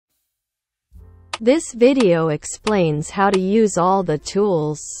This video explains how to use all the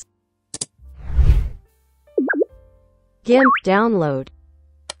tools. GIMP download.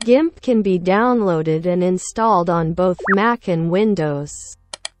 GIMP can be downloaded and installed on both Mac and Windows.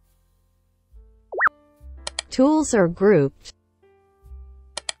 Tools are grouped.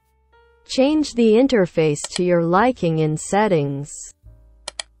 Change the interface to your liking in settings.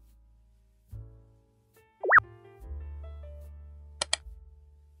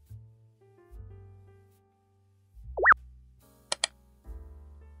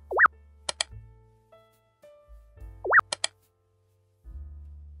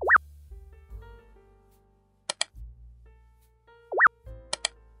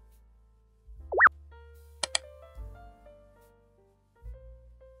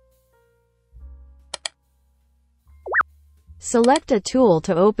 Select a tool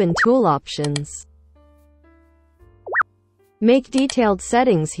to open tool options. Make detailed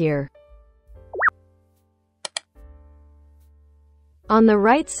settings here. On the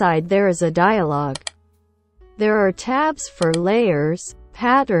right side there is a dialog. There are tabs for layers,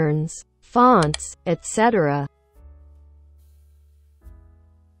 patterns, fonts, etc.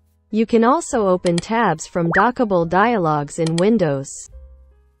 You can also open tabs from dockable dialogs in Windows.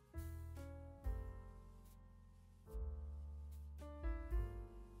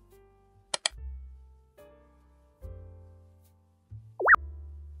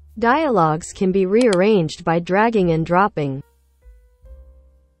 Dialogs can be rearranged by dragging and dropping.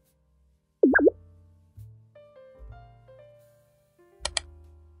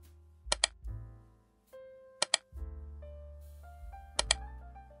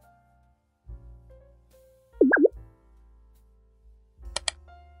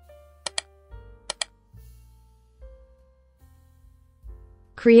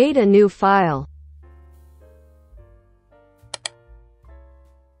 Create a new file.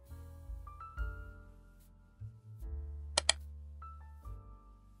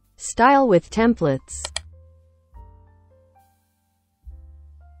 Style with templates.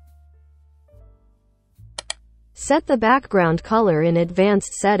 Set the background color in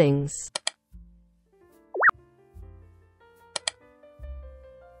advanced settings.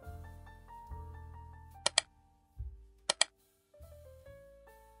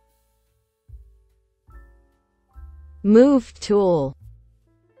 Move tool.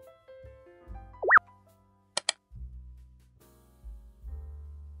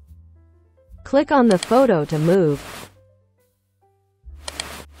 Click on the photo to move.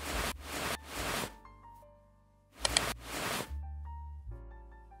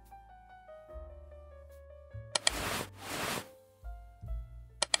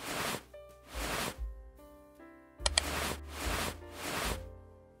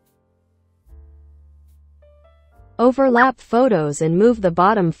 Overlap photos and move the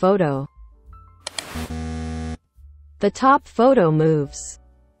bottom photo. The top photo moves.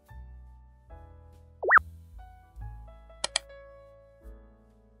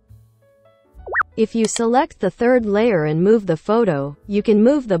 If you select the third layer and move the photo, you can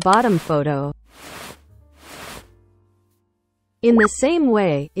move the bottom photo. In the same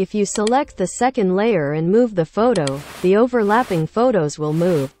way, if you select the second layer and move the photo, the overlapping photos will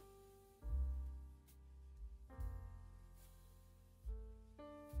move.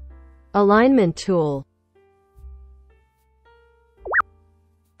 Alignment tool.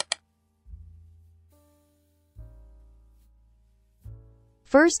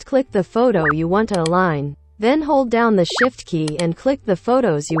 First click the photo you want to align, then hold down the Shift key and click the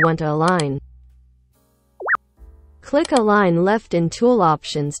photos you want to align. Click Align Left in Tool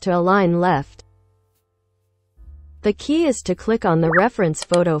Options to align left. The key is to click on the reference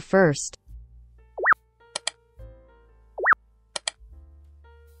photo first.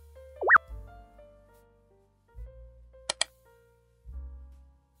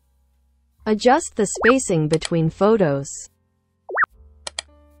 Adjust the spacing between photos.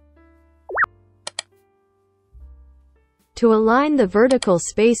 To align the vertical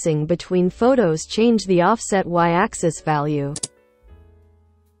spacing between photos, change the offset y-axis value.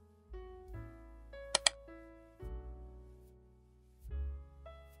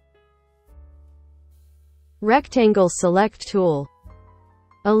 Rectangle select tool.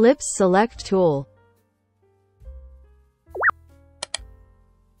 Ellipse select tool.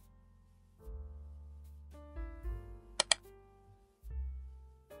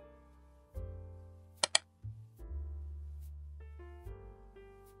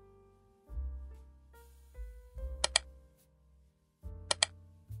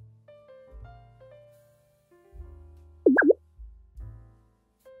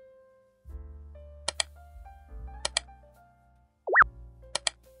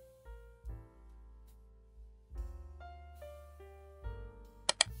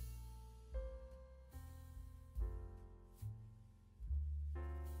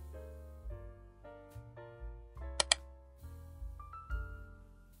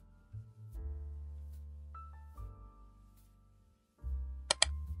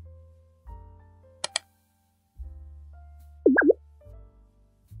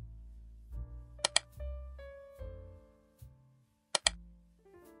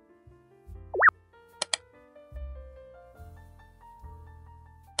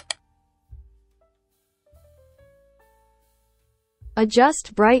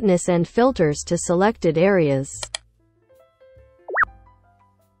 Adjust brightness and filters to selected areas.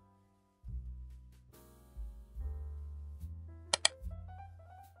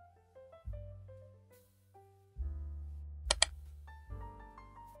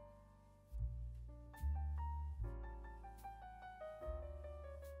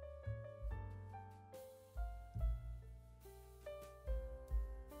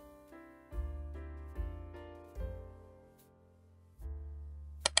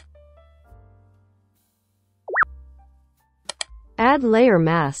 Add layer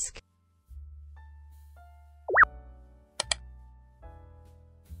mask.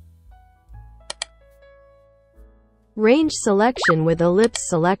 Range selection with ellipse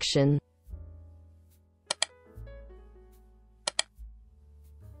selection.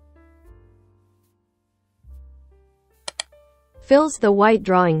 Fills the white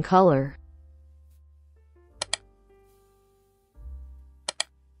drawing color.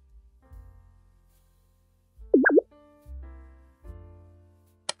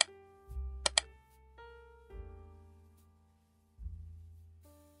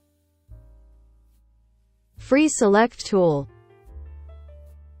 Free select tool.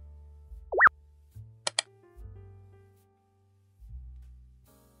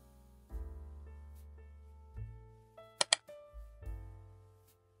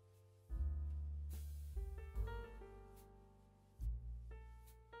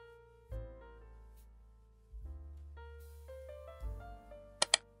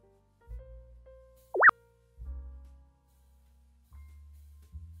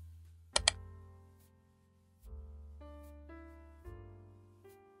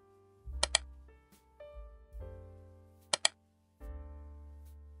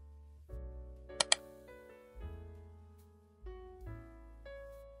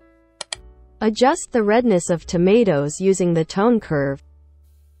 Adjust the redness of tomatoes using the tone curve.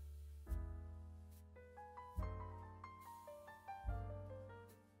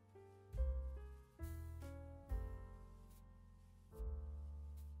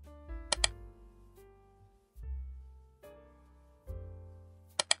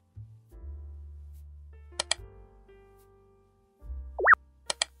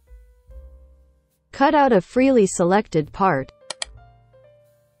 Cut out a freely selected part.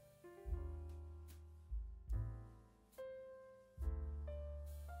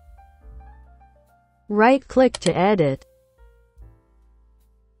 Right-click to edit.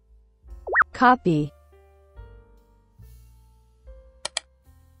 Copy.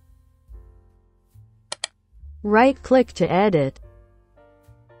 Right-click to edit.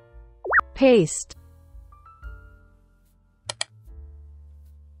 Paste.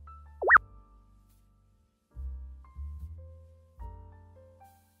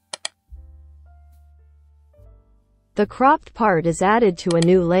 The cropped part is added to a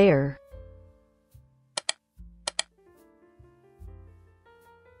new layer.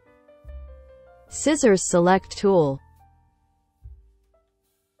 Scissors select tool.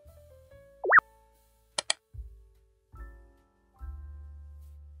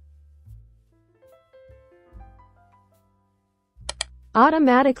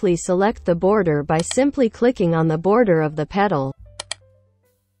 Automatically select the border by simply clicking on the border of the petal.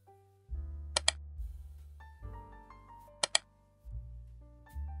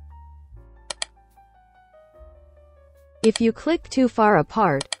 If you click too far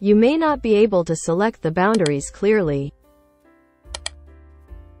apart, you may not be able to select the boundaries clearly.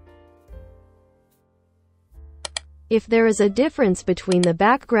 If there is a difference between the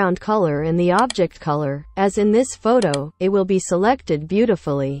background color and the object color, as in this photo, it will be selected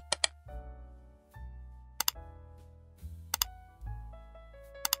beautifully.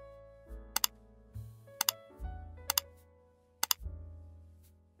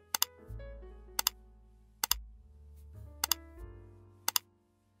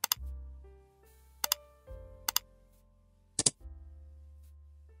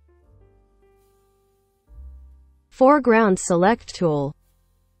 Foreground select tool.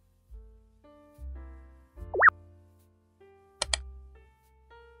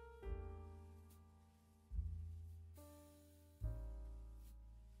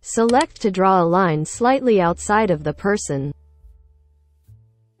 Select to draw a line slightly outside of the person.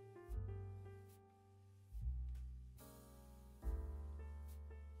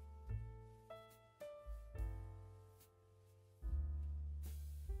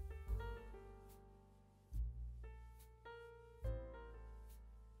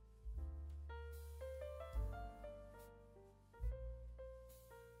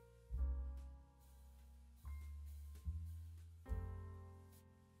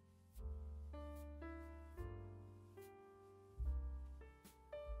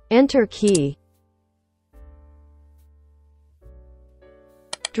 Enter key.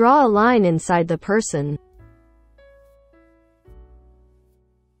 Draw a line inside the person.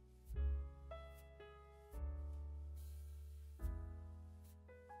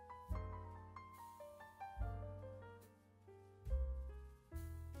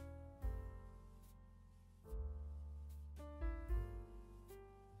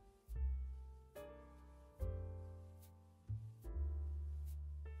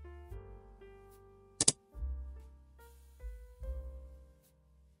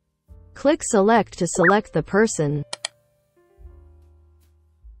 Click Select to select the person.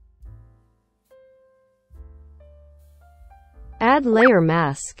 Add layer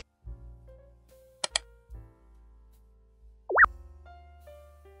mask.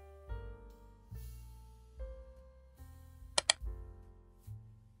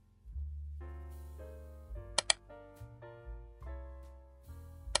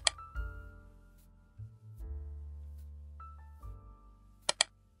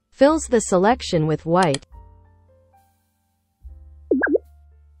 Fills the selection with white.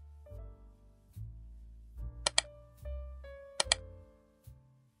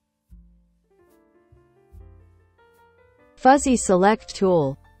 Fuzzy Select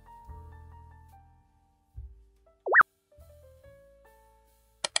tool.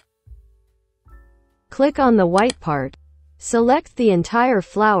 Click on the white part. Select the entire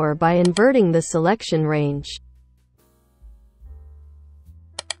flower by inverting the selection range.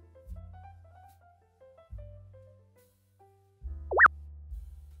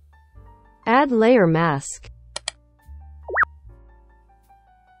 Add layer mask.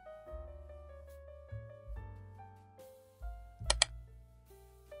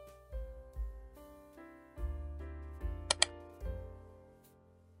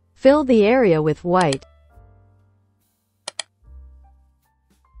 Fill the area with white.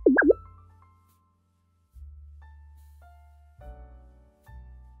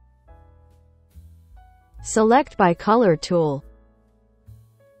 Select by color tool.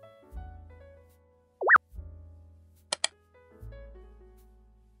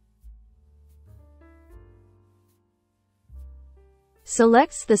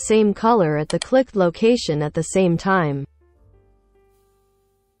 Selects the same color at the clicked location at the same time.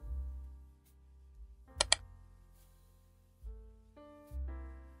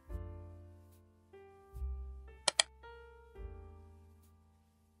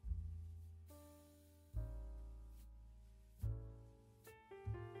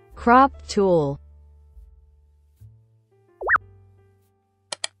 Crop tool.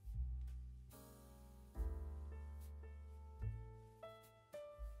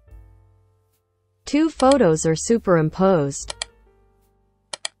 Two photos are superimposed.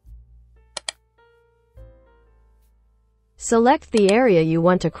 Select the area you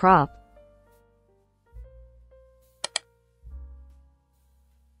want to crop.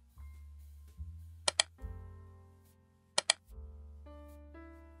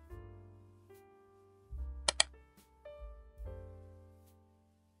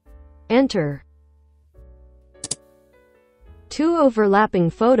 Enter. Two overlapping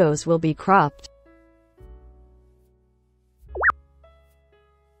photos will be cropped.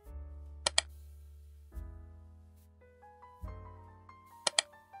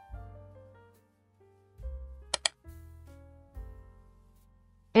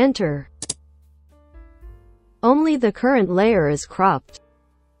 Enter. Only the current layer is cropped.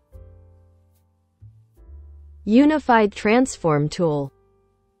 Unified Transform tool.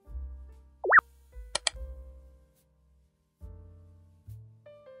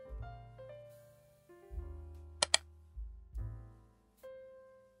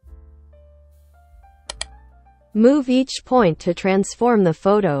 Move each point to transform the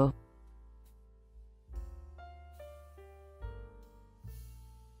photo.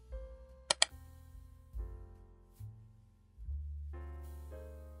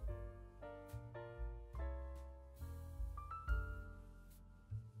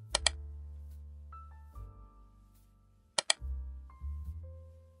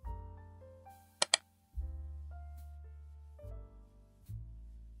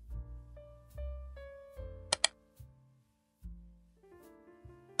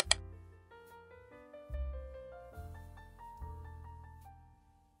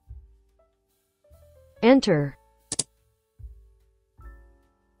 Enter.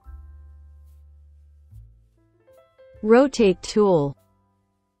 Rotate tool.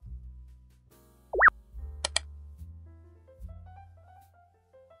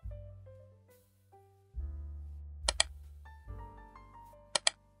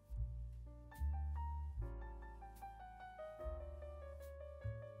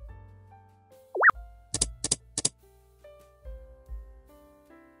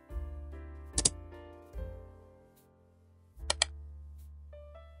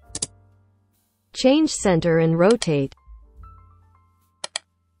 Change center and rotate.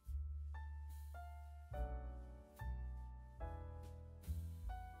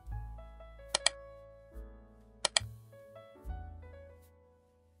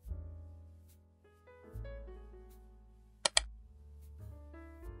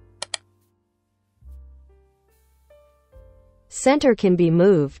 Center can be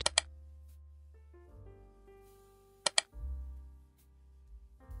moved.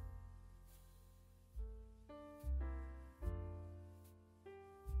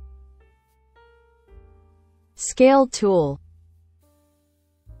 Scale tool.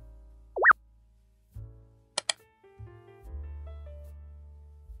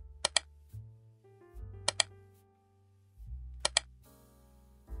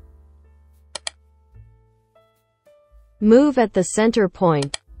 Move at the center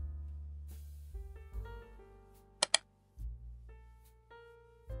point.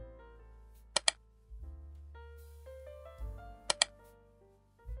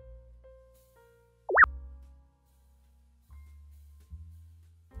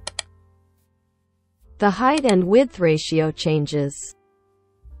 The height and width ratio changes.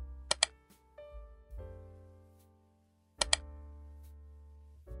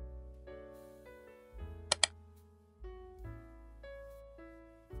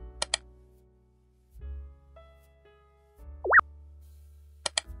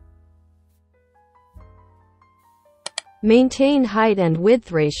 Maintain height and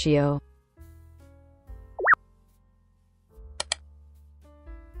width ratio.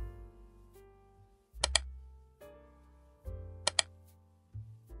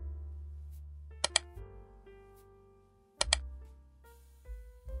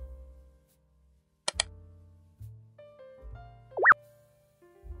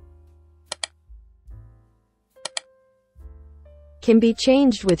 Can be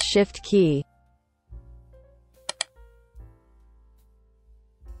changed with Shift key.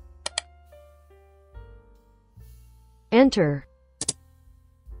 Enter.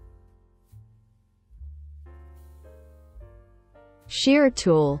 Shear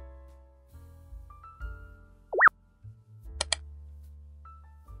tool.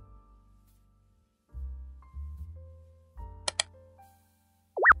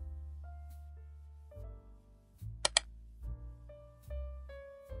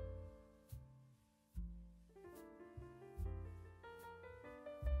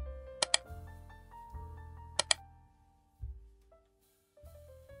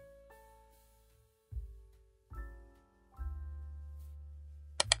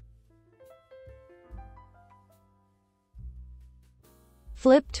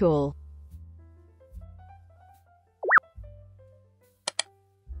 Flip tool.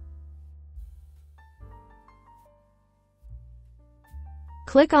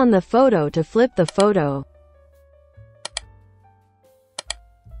 Click on the photo to flip the photo.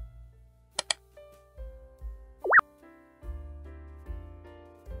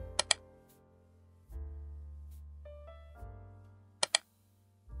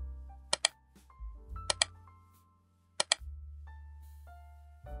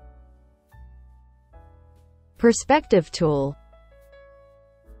 Perspective tool.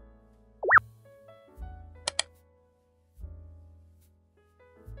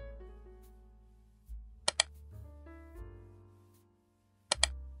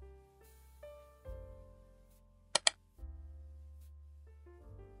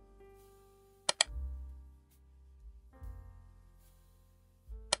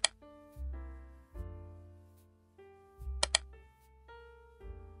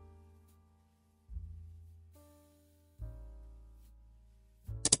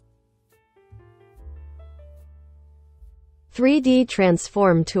 (3D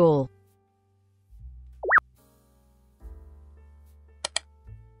transform tool).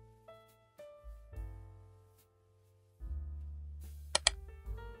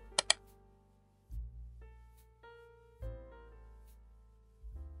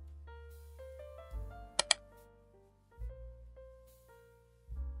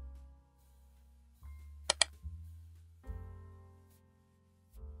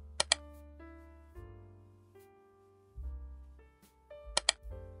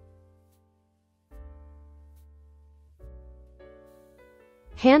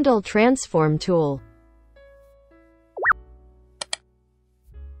 Handle transform tool.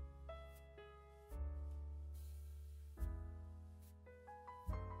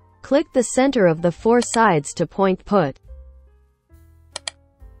 Click the center of the four sides to point put.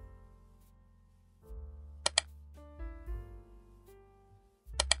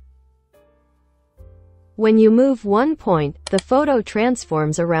 When you move one point, the photo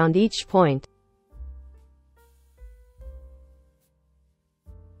transforms around each point.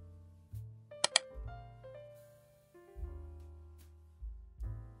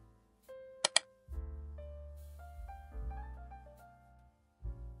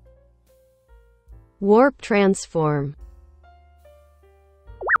 Warp transform.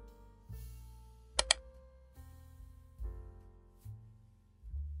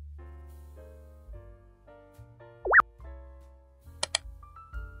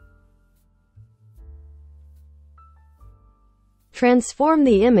 Transform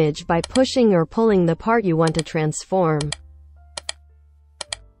the image by pushing or pulling the part you want to transform.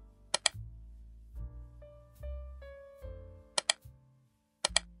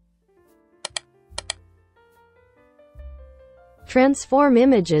 Transform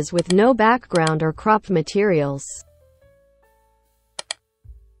images with no background or cropped materials.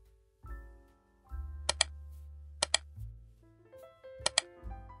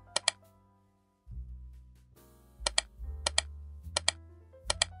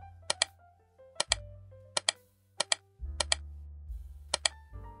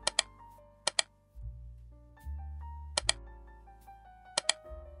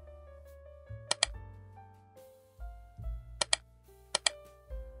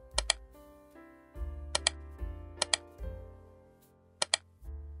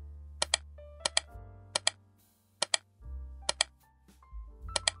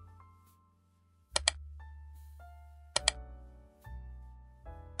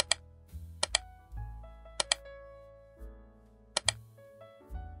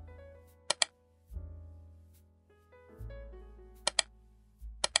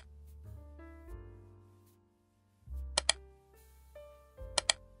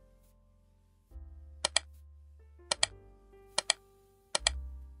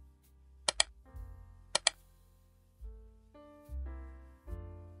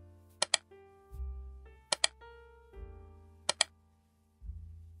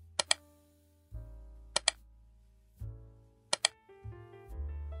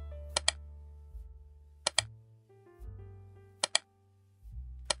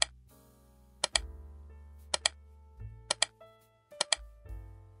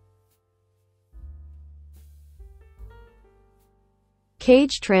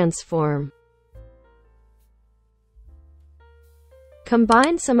 Cage transform.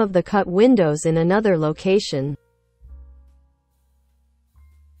 Combine some of the cut windows in another location.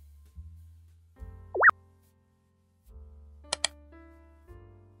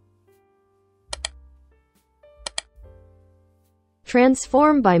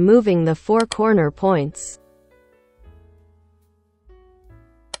 Transform by moving the 4 corner points.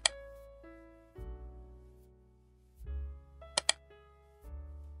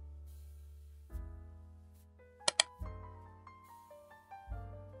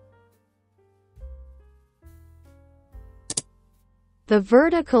 The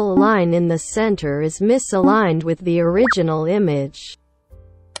vertical line in the center is misaligned with the original image.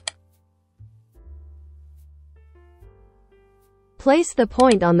 Place the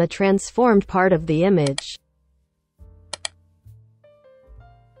point on the transformed part of the image.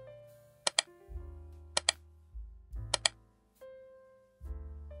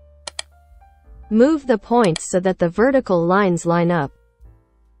 Move the points so that the vertical lines line up.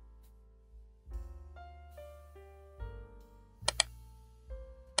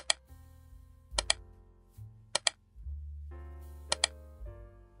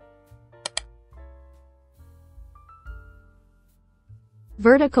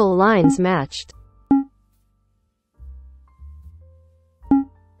 Vertical lines matched.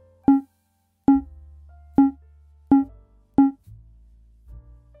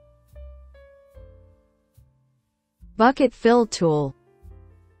 Bucket fill tool.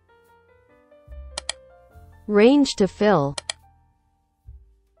 Range to fill.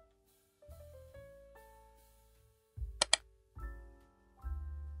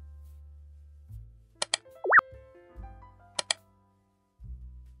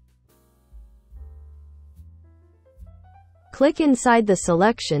 Click inside the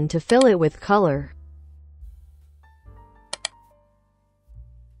selection to fill it with color.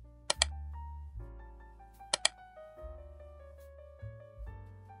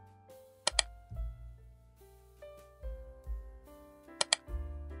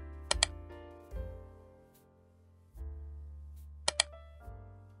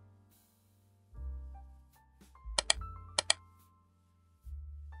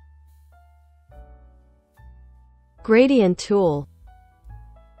 Gradient tool.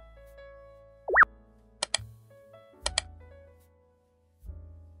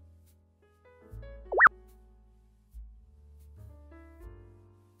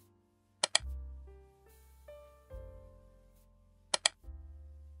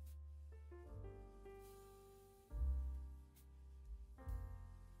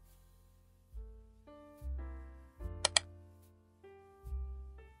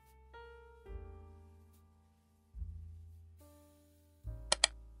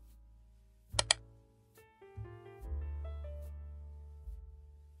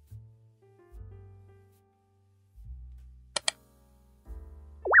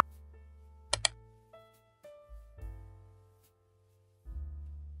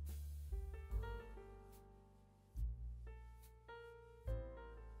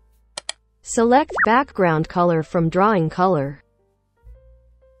 Select background color from drawing color.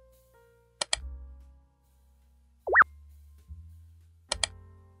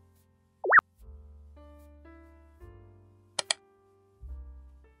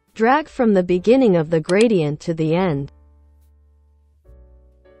 Drag from the beginning of the gradient to the end.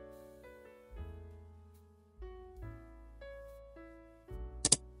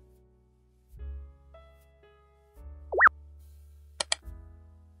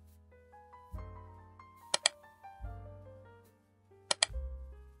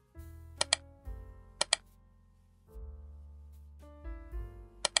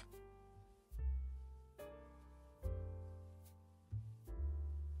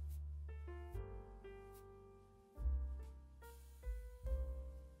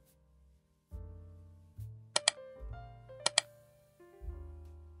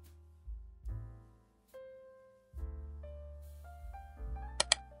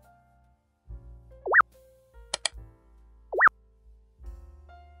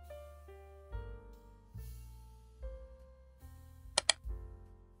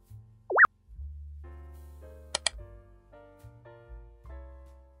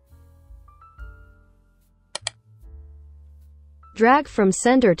 Drag from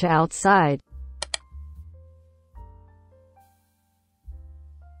center to outside.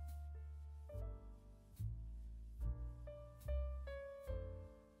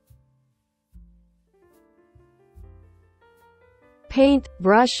 Paint,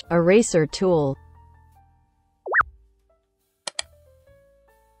 brush, eraser tool.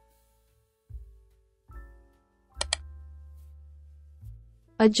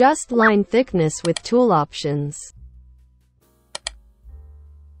 Adjust line thickness with tool options.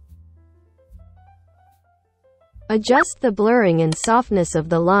 Adjust the blurring and softness of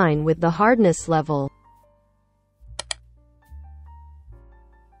the line with the hardness level.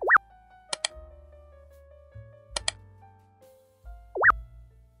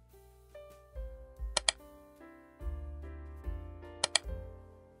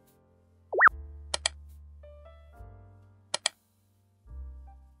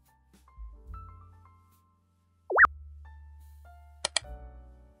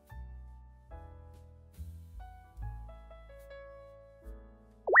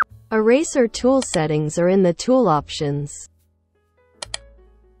 Eraser tool settings are in the tool options.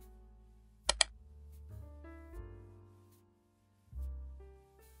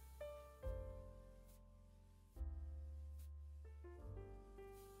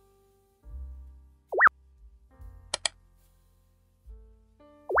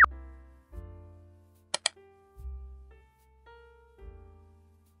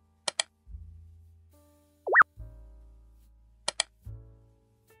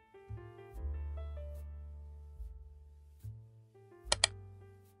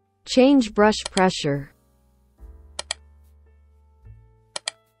 Change brush pressure.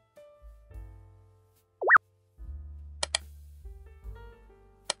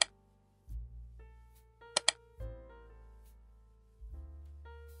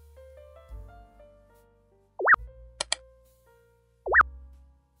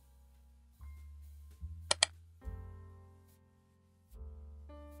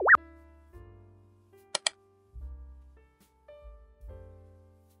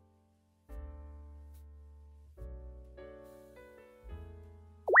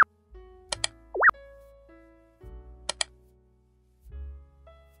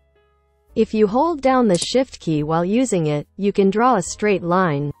 If you hold down the Shift key while using it, you can draw a straight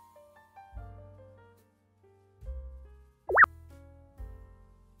line.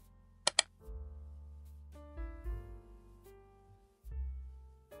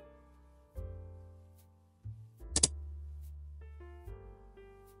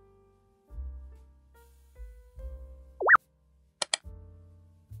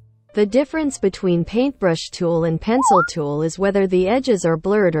 The difference between paintbrush tool and pencil tool is whether the edges are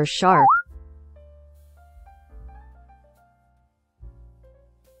blurred or sharp.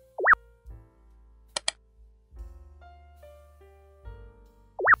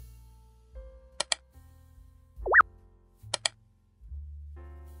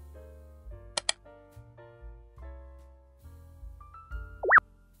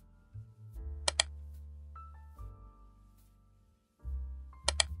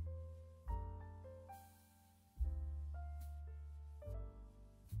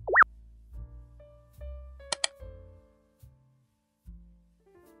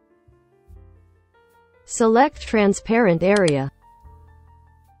 Select transparent area.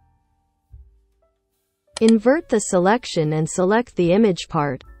 Invert the selection and select the image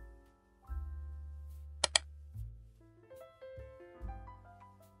part.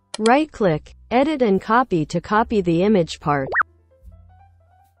 Right-click, edit and copy to copy the image part.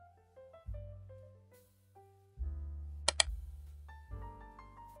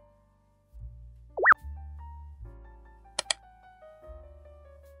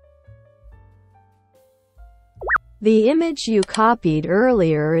 The image you copied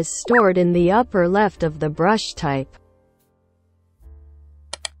earlier is stored in the upper left of the brush type.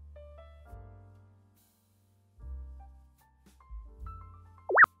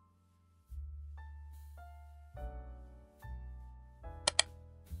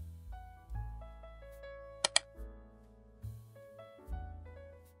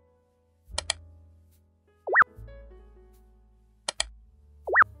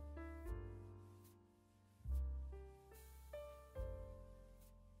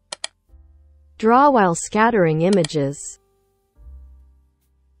 Draw while scattering images.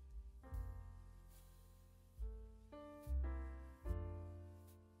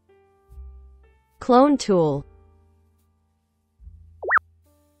 Clone tool.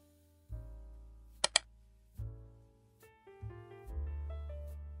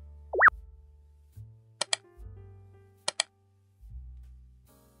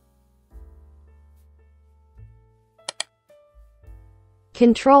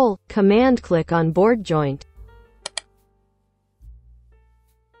 Command-click on board joint.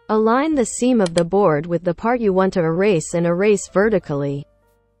 Align the seam of the board with the part you want to erase and erase vertically.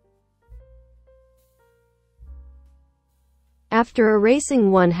 After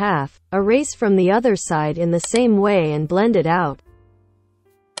erasing one half, erase from the other side in the same way and blend it out.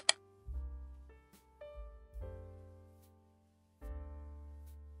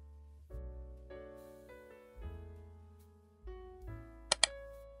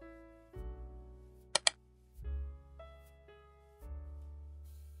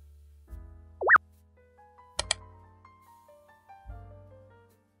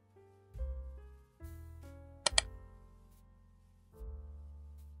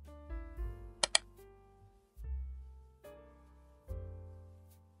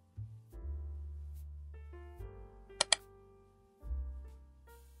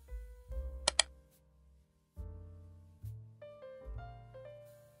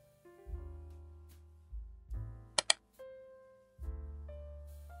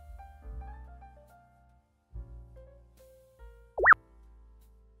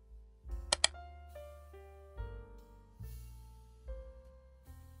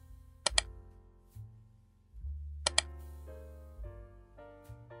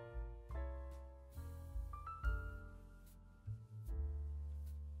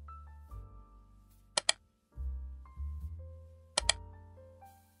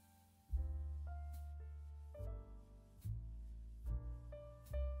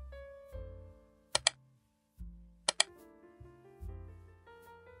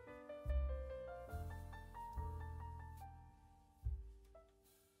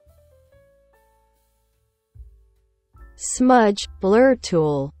 Smudge, blur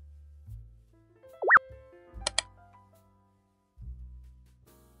tool.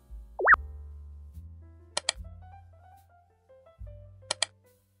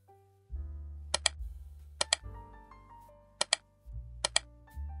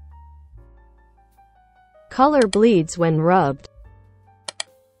 Color bleeds when rubbed.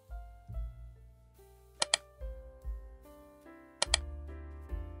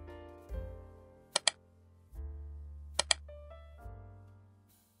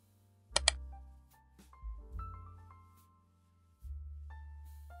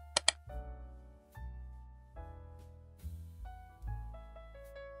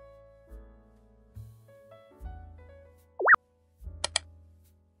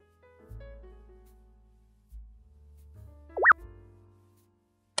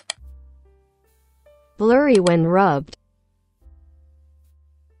 Blurry when rubbed.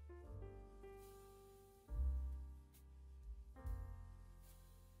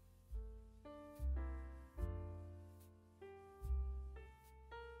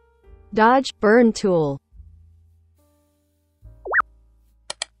 Dodge, burn tool.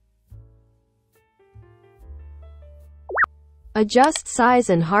 Adjust size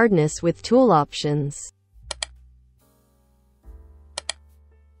and hardness with tool options.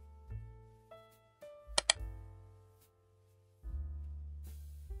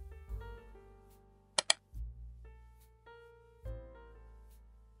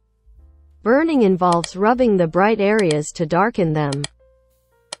 Burning involves rubbing the bright areas to darken them.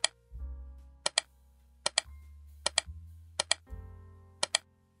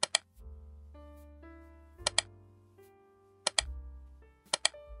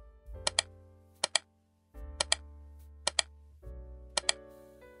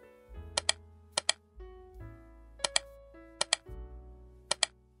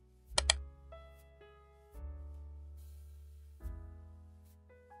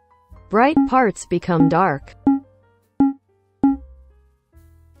 Bright parts become dark.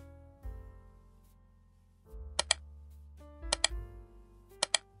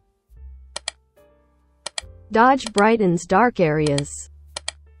 Dodge brightens dark areas.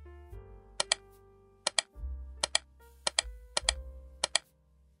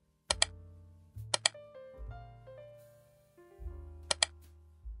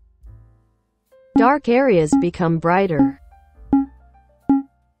 Dark areas become brighter.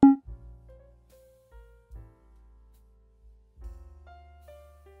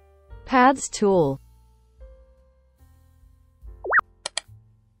 Paths tool.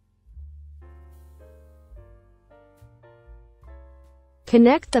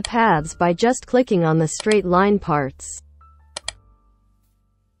 Connect the paths by just clicking on the straight line parts.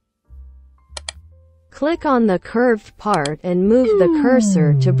 Click on the curved part and move the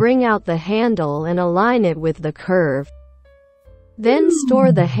cursor to bring out the handle and align it with the curve. Then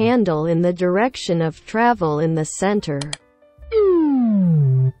store the handle in the direction of travel in the center.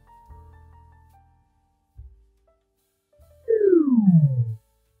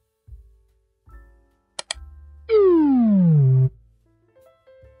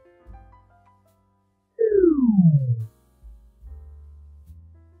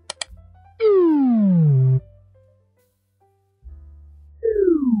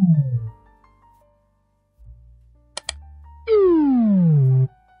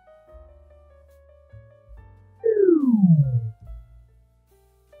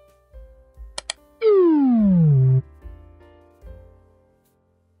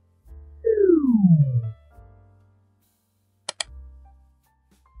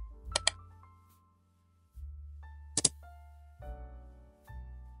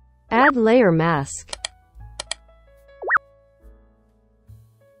 Add layer mask.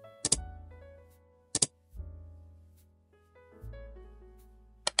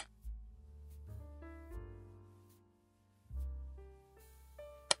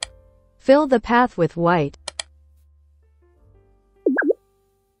 Fill the path with white.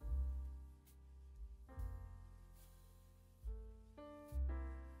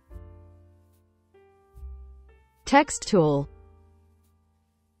 Text tool.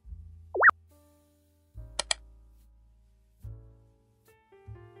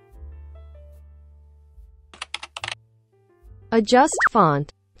 Adjust font,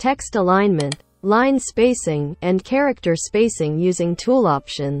 text alignment, line spacing, and character spacing using tool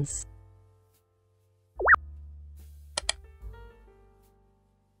options.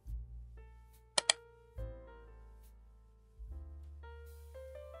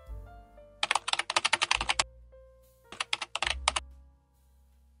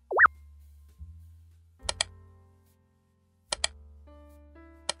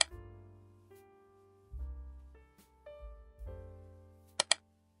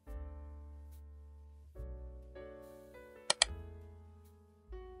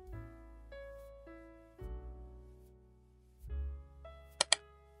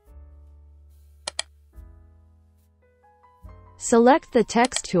 Select the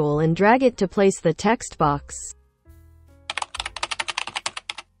text tool and drag it to place the text box.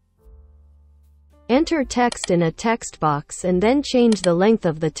 Enter text in a text box and then change the length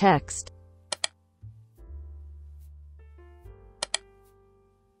of the text.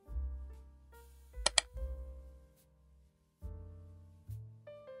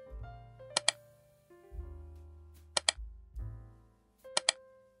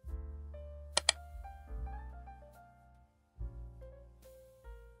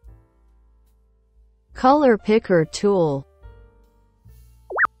 Color picker tool.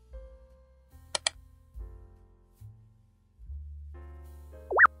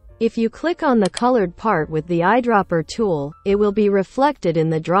 If you click on the colored part with the eyedropper tool, it will be reflected in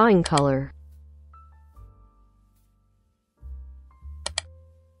the drawing color.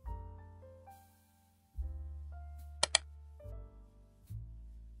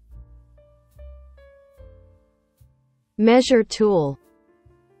 Measure tool.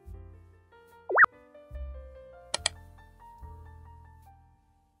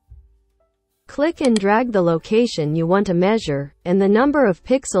 Click and drag the location you want to measure, and the number of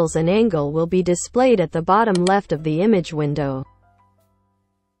pixels and angle will be displayed at the bottom left of the image window.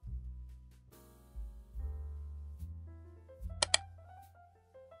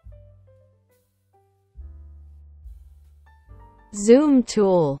 Zoom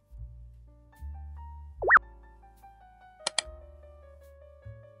tool.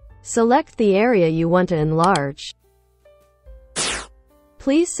 Select the area you want to enlarge.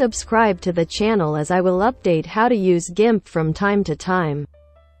 Please subscribe to the channel as I will update how to use GIMP from time to time.